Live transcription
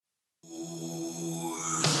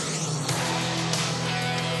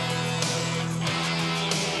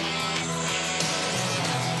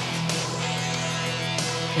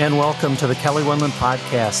and welcome to the Kelly Wendland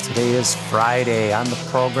Podcast. Today is Friday. On the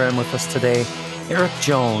program with us today, Eric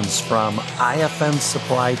Jones from IFM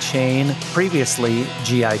Supply Chain, previously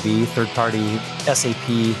GIB, third-party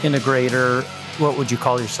SAP integrator. What would you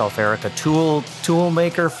call yourself, Eric? A tool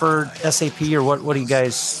maker for SAP, or what do you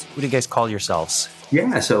guys call yourselves?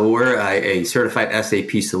 Yeah, so we're a certified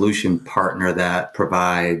SAP solution partner that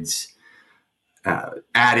provides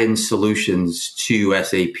add-in solutions to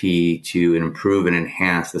SAP to improve and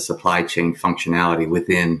enhance the supply chain functionality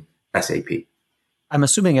within SAP. I'm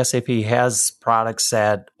assuming SAP has products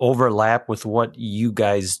that overlap with what you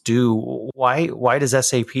guys do. Why does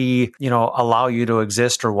SAP, allow you to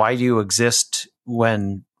exist, or why do you exist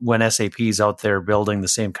when SAP is out there building the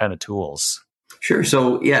same kind of tools? Sure.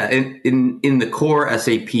 So yeah, in the core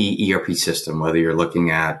SAP ERP system, whether you're looking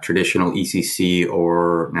at traditional ECC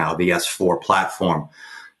or now the S4 platform,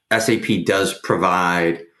 SAP does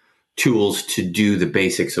provide tools to do the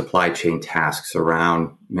basic supply chain tasks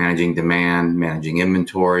around managing demand, managing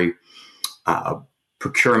inventory,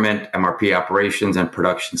 procurement, MRP operations, and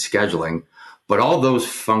production scheduling. But all those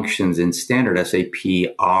functions in standard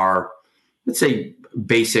SAP are, let's say,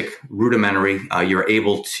 basic, rudimentary. You're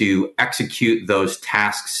able to execute those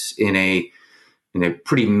tasks in a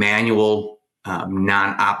pretty manual,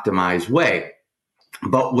 non-optimized way.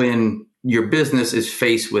 But when your business is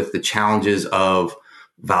faced with the challenges of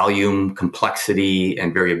volume, complexity,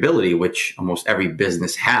 and variability, which almost every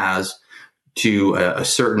business has to a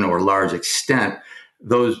certain or large extent,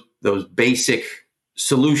 those basic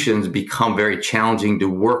solutions become very challenging to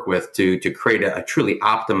work with to create a truly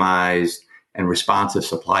optimized and responsive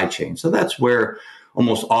supply chain. So that's where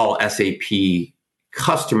almost all SAP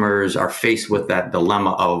customers are faced with that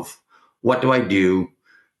dilemma of, what do I do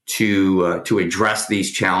to address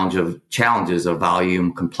these challenges of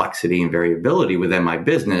volume, complexity, and variability within my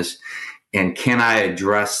business? And can I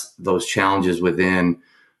address those challenges within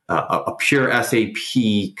a pure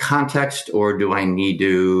SAP context, or do I need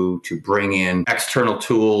to bring in external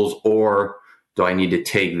tools, or do I need to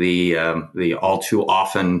take the all too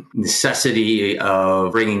often necessity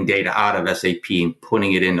of bringing data out of SAP and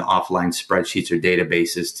putting it into offline spreadsheets or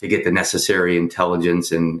databases to get the necessary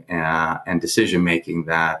intelligence and decision making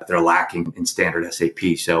that they're lacking in standard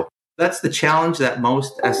SAP? So that's the challenge that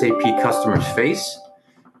most SAP customers face,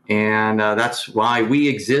 and that's why we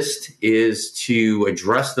exist, is to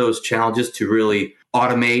address those challenges, to really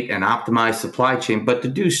automate and optimize supply chain, but to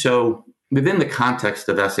do so within the context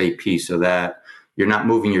of SAP, so that you're not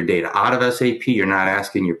moving your data out of SAP. You're not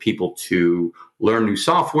asking your people to learn new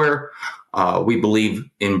software. We believe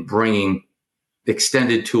in bringing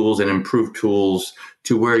extended tools and improved tools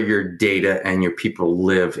to where your data and your people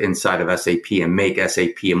live inside of SAP, and make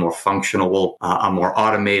SAP a more functional, a more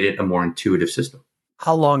automated, a more intuitive system.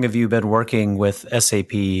 How long have you been working with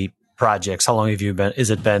SAP projects? How long have you been? Is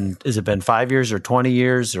it been 5 years or 20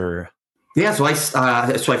 years or? Yeah, so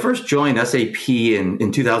I first joined SAP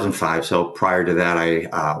in 2005. So prior to that,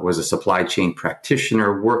 I was a supply chain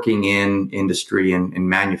practitioner working in industry and in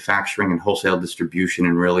manufacturing and wholesale distribution,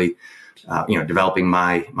 and really, developing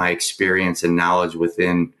my experience and knowledge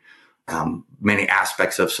within many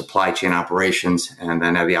aspects of supply chain operations. And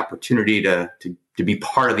then I had the opportunity to be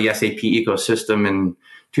part of the SAP ecosystem in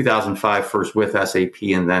 2005, first with SAP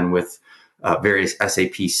and then with various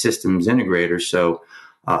SAP systems integrators. So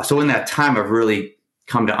in that time, I've really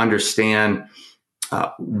come to understand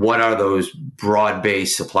what are those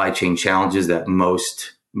broad-based supply chain challenges that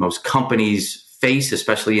most companies face,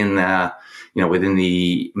 especially in the within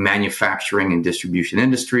the manufacturing and distribution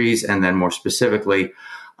industries, and then more specifically,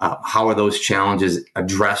 how are those challenges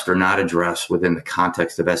addressed or not addressed within the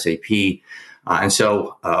context of SAP? And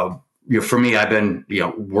so, for me, I've been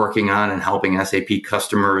working on and helping SAP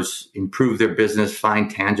customers improve their business,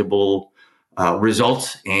 find tangible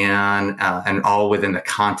results, and all within the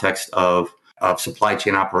context of supply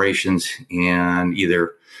chain operations, and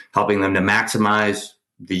either helping them to maximize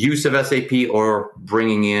the use of SAP or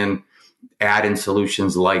bringing in add-in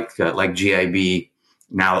solutions like GIB,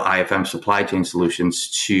 now IFM Supply Chain Solutions,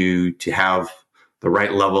 to have the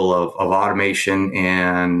right level of automation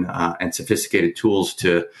and sophisticated tools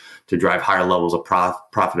to drive higher levels of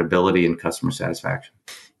profitability and customer satisfaction.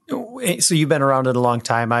 So you've been around it a long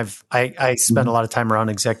time. I spend a lot of time around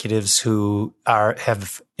executives who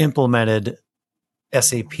have implemented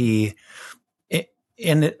SAP,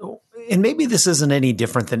 and maybe this isn't any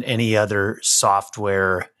different than any other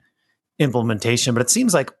software implementation, but it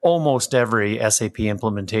seems like almost every SAP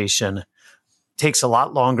implementation takes a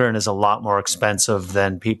lot longer and is a lot more expensive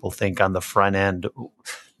than people think on the front end.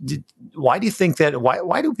 Why do you think that?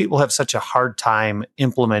 Why do people have such a hard time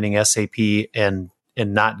implementing SAP, and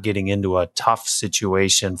not getting into a tough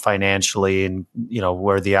situation financially, and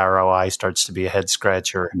where the ROI starts to be a head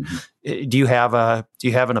scratcher. Mm-hmm. Do you have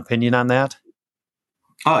an opinion on that?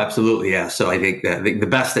 Oh, absolutely, yeah. So I think that the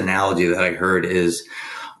best analogy that I heard is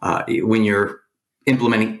when you're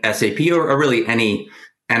implementing SAP or really any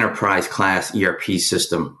enterprise class ERP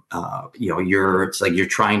system, it's like you're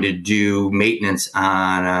trying to do maintenance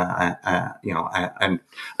on a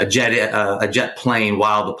jet plane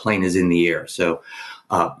while the plane is in the air. So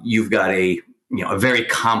you've got a very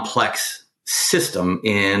complex system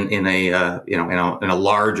in a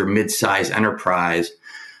large or mid-sized enterprise,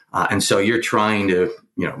 and so you're trying to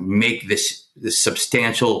make this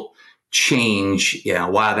substantial change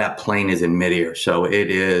while that plane is in midair. So it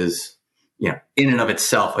is in and of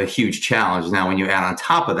itself a huge challenge. Now, when you add on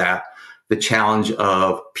top of that the challenge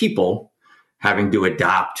of people having to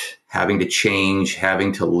adopt, having to change,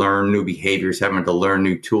 having to learn new behaviors, having to learn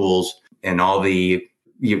new tools, and all the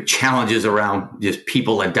challenges around just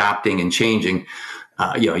people adopting and changing,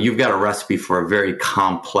 you've got a recipe for a very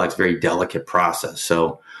complex, very delicate process.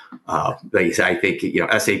 So, like I said, I think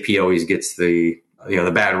SAP always gets the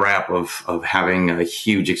bad rap of having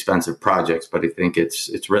huge, expensive projects, but I think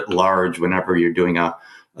it's writ large whenever you're doing a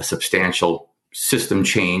substantial system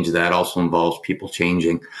change that also involves people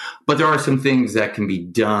changing. But there are some things that can be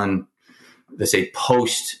done, let's say,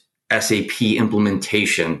 post SAP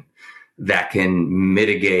implementation that can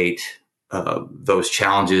mitigate those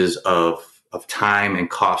challenges of time and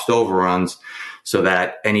cost overruns, so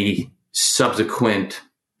that any subsequent,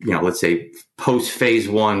 let's say, post phase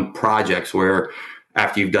one projects where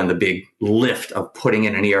after you've done the big lift of putting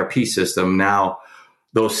in an ERP system, now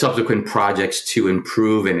those subsequent projects to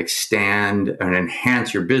improve and extend and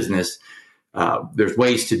enhance your business, there's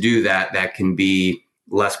ways to do that can be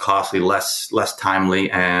less costly, less timely,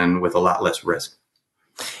 and with a lot less risk.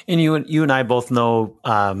 And you and I both know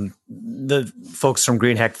the folks from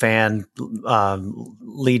Greenhack Fan,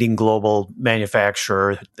 leading global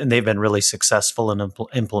manufacturer, and they've been really successful in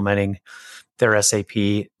implementing their SAP.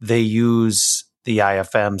 They use the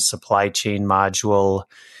IFM supply chain module.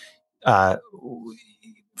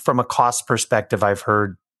 From a cost perspective, I've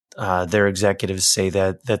heard their executives say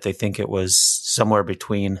that they think it was somewhere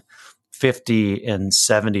between 50 and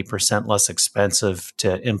 70% less expensive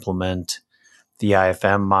to implement the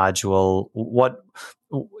IFM module. What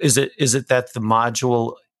is it? Is it that the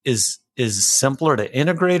module is simpler to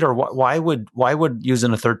integrate, or why would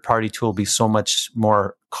using a third party tool be so much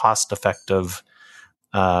more cost effective?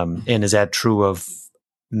 And is that true of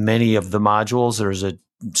many of the modules, or is it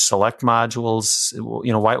select modules?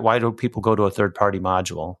 Why do people go to a third party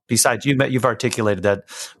module? Besides, you've articulated that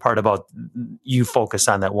part about you focus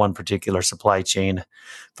on that one particular supply chain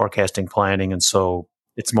forecasting planning, and so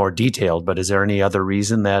it's more detailed, but is there any other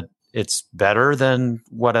reason that it's better than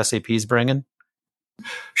what SAP is bringing?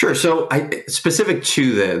 Sure. So specific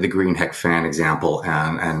to the Greenhack Fan example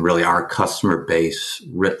and really our customer base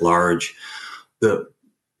writ large, the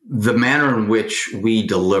manner in which we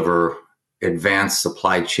deliver advanced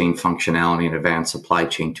supply chain functionality and advanced supply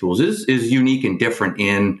chain tools is unique and different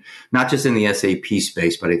in not just in the SAP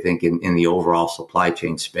space, but I think in the overall supply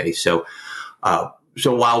chain space. So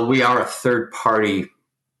while we are a third party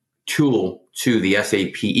tool to the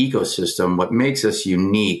SAP ecosystem, what makes us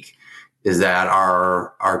unique is that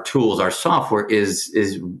our tools, our software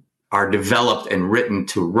are developed and written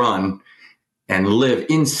to run and live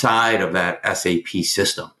inside of that SAP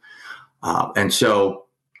system. And so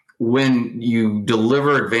when you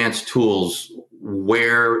deliver advanced tools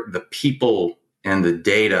where the people and the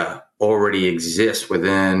data already exist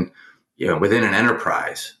within an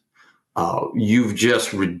enterprise, you've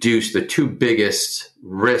just reduced the two biggest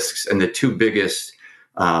risks and the two biggest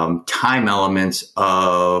time elements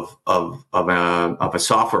of a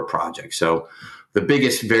software project. So the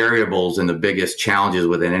biggest variables and the biggest challenges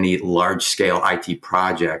within any large scale IT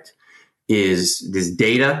project is this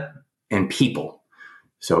data and people.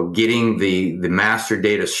 So getting the master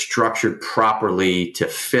data structured properly to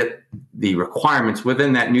fit the requirements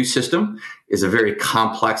within that new system is a very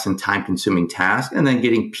complex and time-consuming task. And then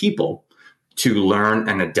getting people to learn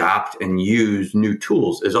and adopt and use new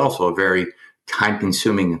tools is also a very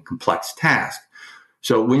time-consuming and complex task.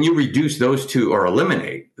 So when you reduce those two or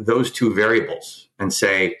eliminate those two variables and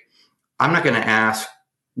say, I'm not going to ask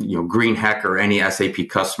Greenhack or any SAP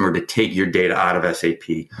customer to take your data out of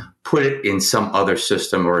SAP, put it in some other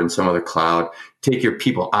system or in some other cloud, take your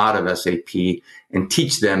people out of SAP and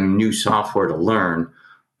teach them new software to learn.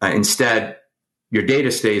 Instead, your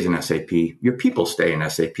data stays in SAP, your people stay in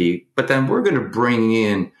SAP, but then we're going to bring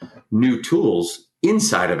in new tools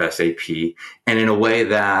inside of SAP and in a way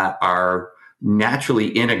that are naturally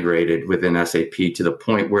integrated within SAP to the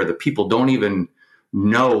point where the people don't even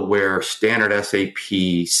know where standard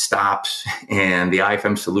SAP stops and the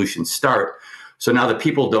IFM solutions start. So now the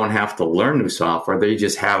people don't have to learn new software. They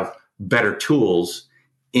just have better tools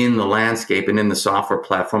in the landscape and in the software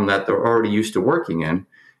platform that they're already used to working in.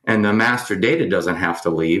 And the master data doesn't have to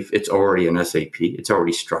leave. It's already in SAP. It's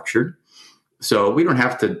already structured. So we don't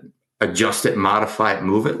have to adjust it, modify it,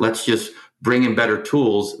 move it. Let's just bring in better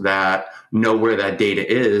tools that know where that data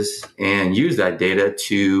is and use that data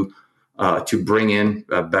to bring in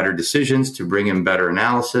better decisions, to bring in better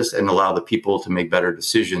analysis, and allow the people to make better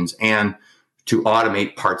decisions and to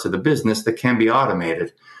automate parts of the business that can be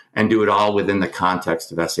automated and do it all within the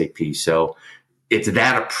context of SAP. So it's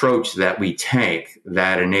that approach that we take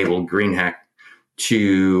that enabled GreenHack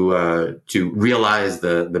to realize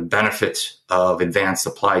the benefits of advanced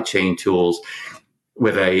supply chain tools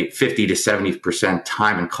with a 50 to 70%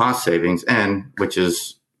 time and cost savings, and which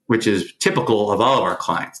is typical of all of our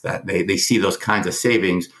clients, that they see those kinds of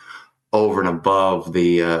savings over and above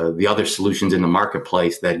the other solutions in the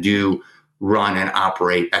marketplace that do run and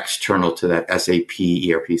operate external to that SAP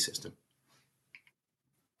ERP system.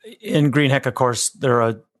 In GreenHack, of course,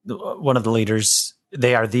 they're one of the leaders.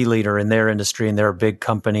 They are the leader in their industry, and they're a big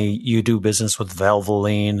company. You do business with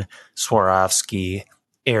Valvoline, Swarovski,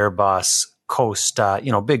 Airbus, Costa,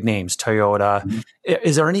 big names, Toyota.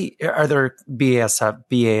 Mm-hmm. Are there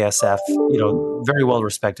BASF, very well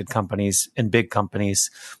respected companies and big companies?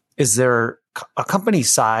 Is there a company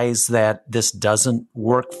size that this doesn't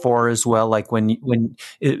work for as well? Like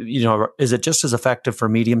is it just as effective for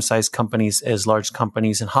medium-sized companies as large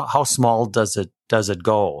companies? And how small does it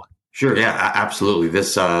go? Sure. Yeah, absolutely.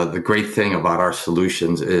 The great thing about our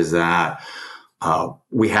solutions is that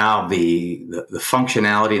we have the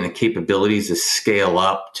functionality and the capabilities to scale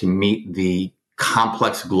up to meet the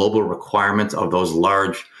complex global requirements of those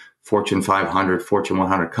large Fortune 500, Fortune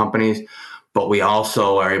 100 companies. But we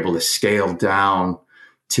also are able to scale down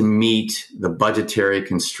to meet the budgetary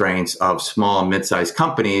constraints of small and mid-sized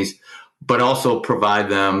companies, but also provide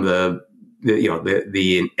them the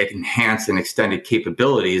enhanced and extended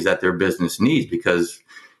capabilities that their business needs. Because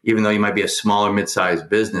even though you might be a smaller mid-sized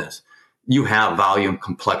business, you have volume,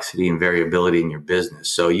 complexity, and variability in your business.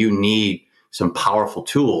 So you need some powerful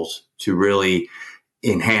tools to really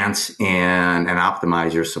enhance and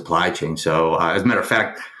optimize your supply chain. So as a matter of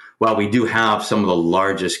fact, while we do have some of the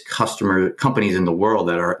largest customer companies in the world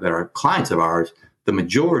that are clients of ours, the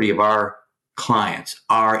majority of our clients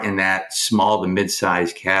are in that small to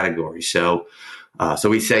mid-sized category. So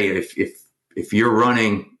we say if you're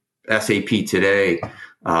running SAP today,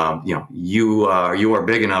 you are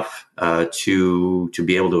big enough to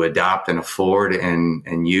be able to adopt and afford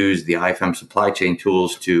and use the IFM supply chain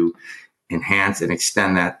tools to enhance and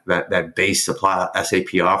extend that base supply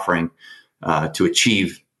SAP offering to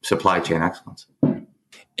achieve supply chain excellence.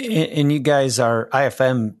 And you guys are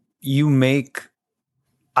IFM. You make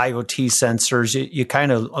IoT sensors. You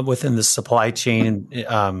kind of within the supply chain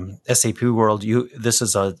SAP world. This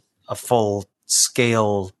is a full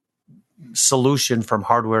scale solution from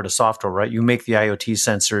hardware to software, right? You make the IoT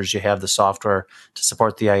sensors. You have the software to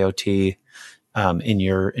support the IoT in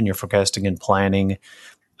your forecasting and planning.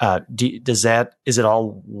 Is it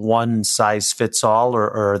all one size fits all, or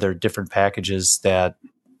are there different packages that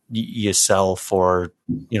you sell for,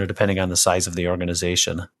 depending on the size of the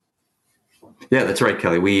organization? Yeah, that's right,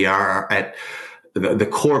 Kelly. We are at the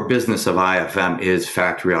core business of IFM is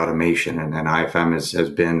factory automation, and IFM has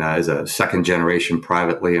been is a second generation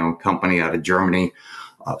privately owned company out of Germany.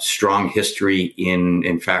 Strong history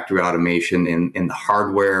in factory automation in the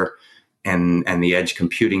hardware and the edge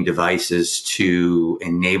computing devices to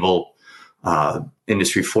enable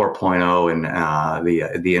Industry 4.0 and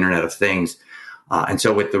the Internet of Things. And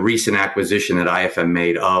so with the recent acquisition that IFM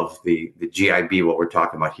made of the GIB, what we're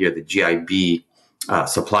talking about here, the GIB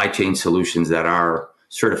supply chain solutions that are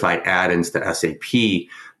certified add-ins to SAP,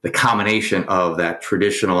 the combination of that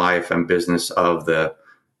traditional IFM business of the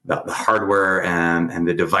hardware and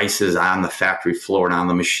the devices on the factory floor and on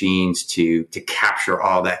the machines to capture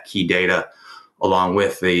all that key data, along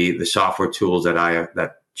with the software tools that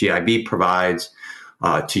GIB provides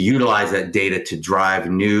to utilize that data to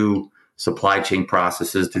drive new supply chain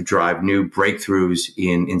processes, to drive new breakthroughs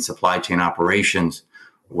in supply chain operations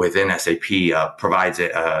within SAP, provides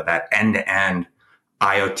that end-to-end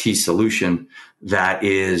IoT solution that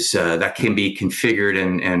can be configured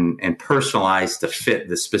and personalized to fit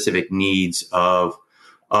the specific needs of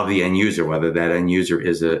the end user, whether that end user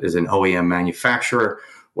is an OEM manufacturer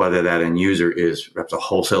whether that end user is perhaps a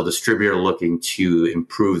wholesale distributor looking to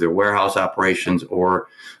improve their warehouse operations, or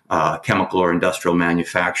chemical or industrial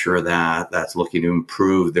manufacturer that's looking to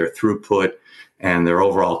improve their throughput and their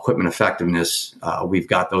overall equipment effectiveness. We've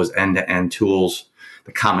got those end-to-end tools,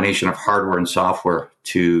 the combination of hardware and software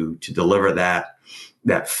to deliver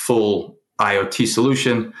that full IoT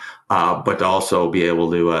solution, but to also be able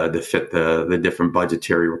to fit the different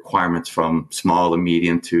budgetary requirements from small to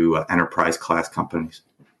medium to enterprise class companies.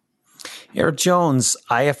 Eric Jones,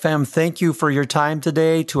 IFM, thank you for your time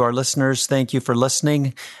today. To our listeners, thank you for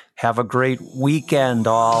listening. Have a great weekend,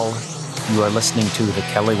 all. You are listening to the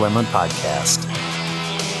Kelly Wendland Podcast.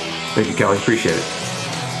 Thank you, Kelly. Appreciate it.